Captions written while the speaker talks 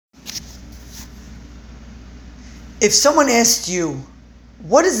If someone asked you,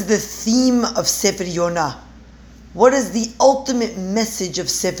 what is the theme of Sefer Yonah? What is the ultimate message of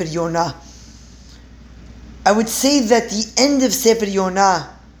Sefer Yonah? I would say that the end of Sefer Yonah,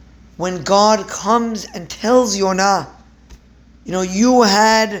 when God comes and tells Yonah, you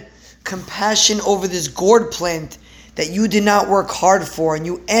had compassion over this gourd plant that you did not work hard for, and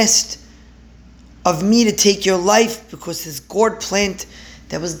you asked of me to take your life because this gourd plant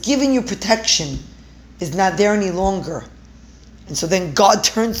that was giving you protection is not there any longer. And so then God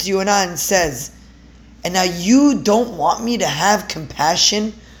turns to Yonah and says, and now you don't want me to have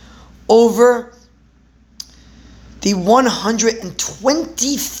compassion over the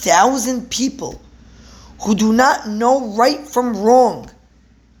 120,000 people who do not know right from wrong,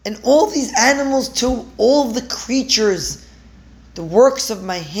 and all these animals too, all the creatures, the works of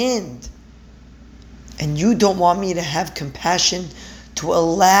my hand, and you don't want me to have compassion to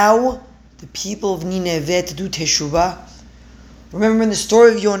allow the people of Nineveh to do teshuvah? Remember in the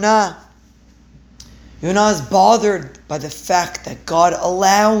story of Yonah, Yonah is bothered by the fact that God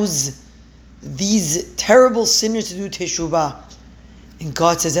allows these terrible sinners to do teshuvah. And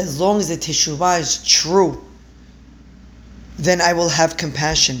God says, as long as the teshuvah is true, then I will have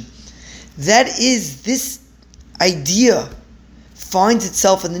compassion. That is, this idea finds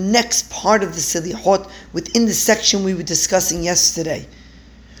itself in the next part of the Selihot, within the section we were discussing yesterday,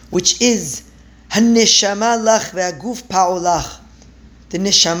 which is HaNeshama Lakh VeHaguph Pa'olach. The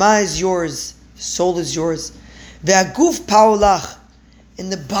neshama is yours, the soul is yours. VeHaguph Pa'olach, in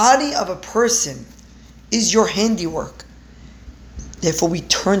the body of a person is your handiwork. Therefore we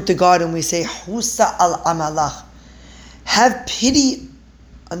turn to God and we say, Husa al amalach. Have pity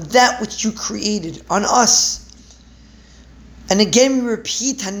on that which you created, on us. And again we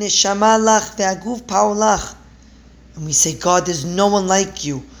repeat, HaNeshama Lakh VeHaguph Pa'olach. And we say, God, there's no one like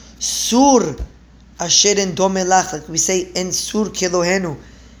you. Sur asher en dome lach, like we say, en sur kelohenu.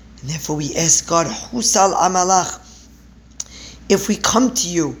 And therefore we ask God, Husal amalach, if we come to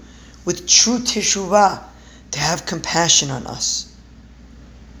you with true teshuvah, to have compassion on us.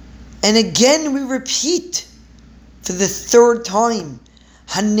 And again we repeat for the third time,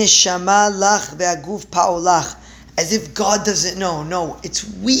 HaNeshama Lakh VeHaguph Pa'olach, as if God doesn't know. No, it's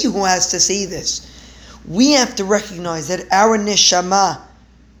we who has to say this. We have to recognize that our neshama,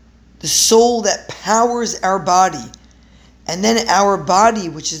 the soul that powers our body, and then our body,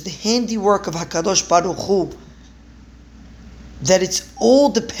 which is the handiwork of HaKadosh Baruch Hu, that it's all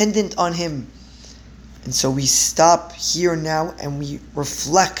dependent on Him. And so we stop here now and we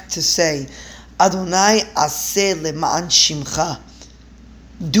reflect to say, Adonai aseh lema'an shimcha.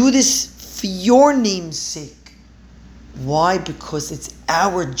 Do this for your name's sake. Why? Because it's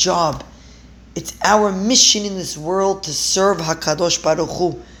our job. It's our mission in this world to serve HaKadosh Baruch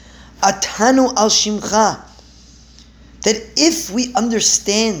Hu. Atanu al shimcha. That if we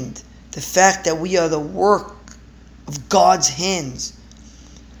understand the fact that we are the work of God's hands,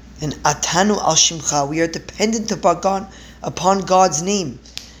 then atanu al shimcha, we are dependent upon God's name.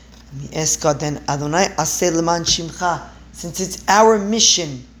 And we ask God then, Adonai aseh leman shimcha, since it's our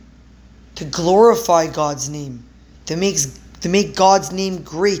mission to glorify God's name, to make God's name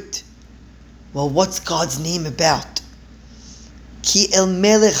great. Well, what's God's name about? Ki el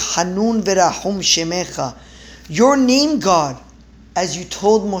melech hanun verahum shemecha. Your name, God, as you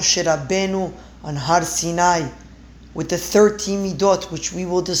told Moshe Rabbeinu on Har Sinai, with the 13 midot, which we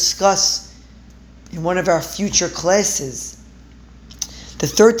will discuss in one of our future classes. The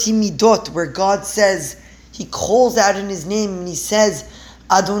 13 midot, where God says, He calls out in His name and He says,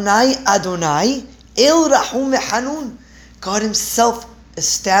 Adonai, Adonai, El Rahum Hanun. God Himself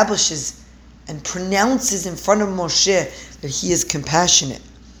establishes and pronounces in front of Moshe that He is compassionate.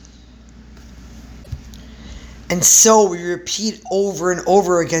 And so we repeat over and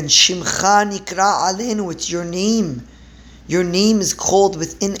over again, Shimcha nikra aleinu, it's your name. Your name is called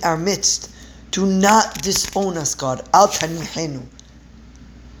within our midst. Do not disown us, God. Al tanihenu.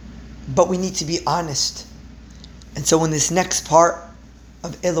 But we need to be honest. And so in this next part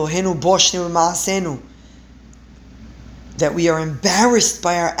of Elohenu boshnu ma'asenu, that we are embarrassed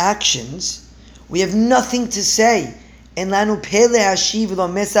by our actions, we have nothing to say. En lanu pele hashiv lo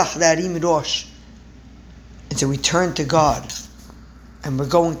mesach larim rosh. And so we turn to God, and we're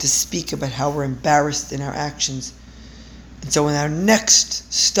going to speak about how we're embarrassed in our actions. And so in our next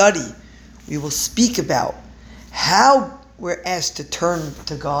study, we will speak about how we're asked to turn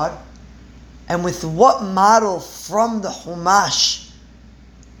to God, and with what model from the Chumash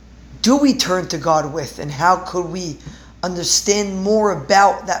do we turn to God with, and how could we understand more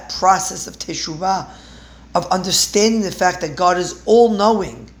about that process of teshuvah, of understanding the fact that God is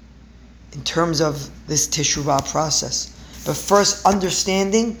all-knowing, in terms of this teshuvah process. But first,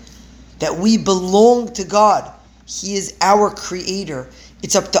 understanding that we belong to God. He is our creator.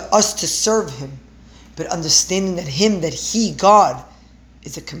 It's up to us to serve Him. But understanding that He, God,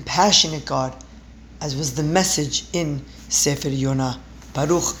 is a compassionate God, as was the message in Sefer Yonah.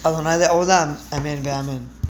 Baruch Adonai Le'olam. Amen ve'amen.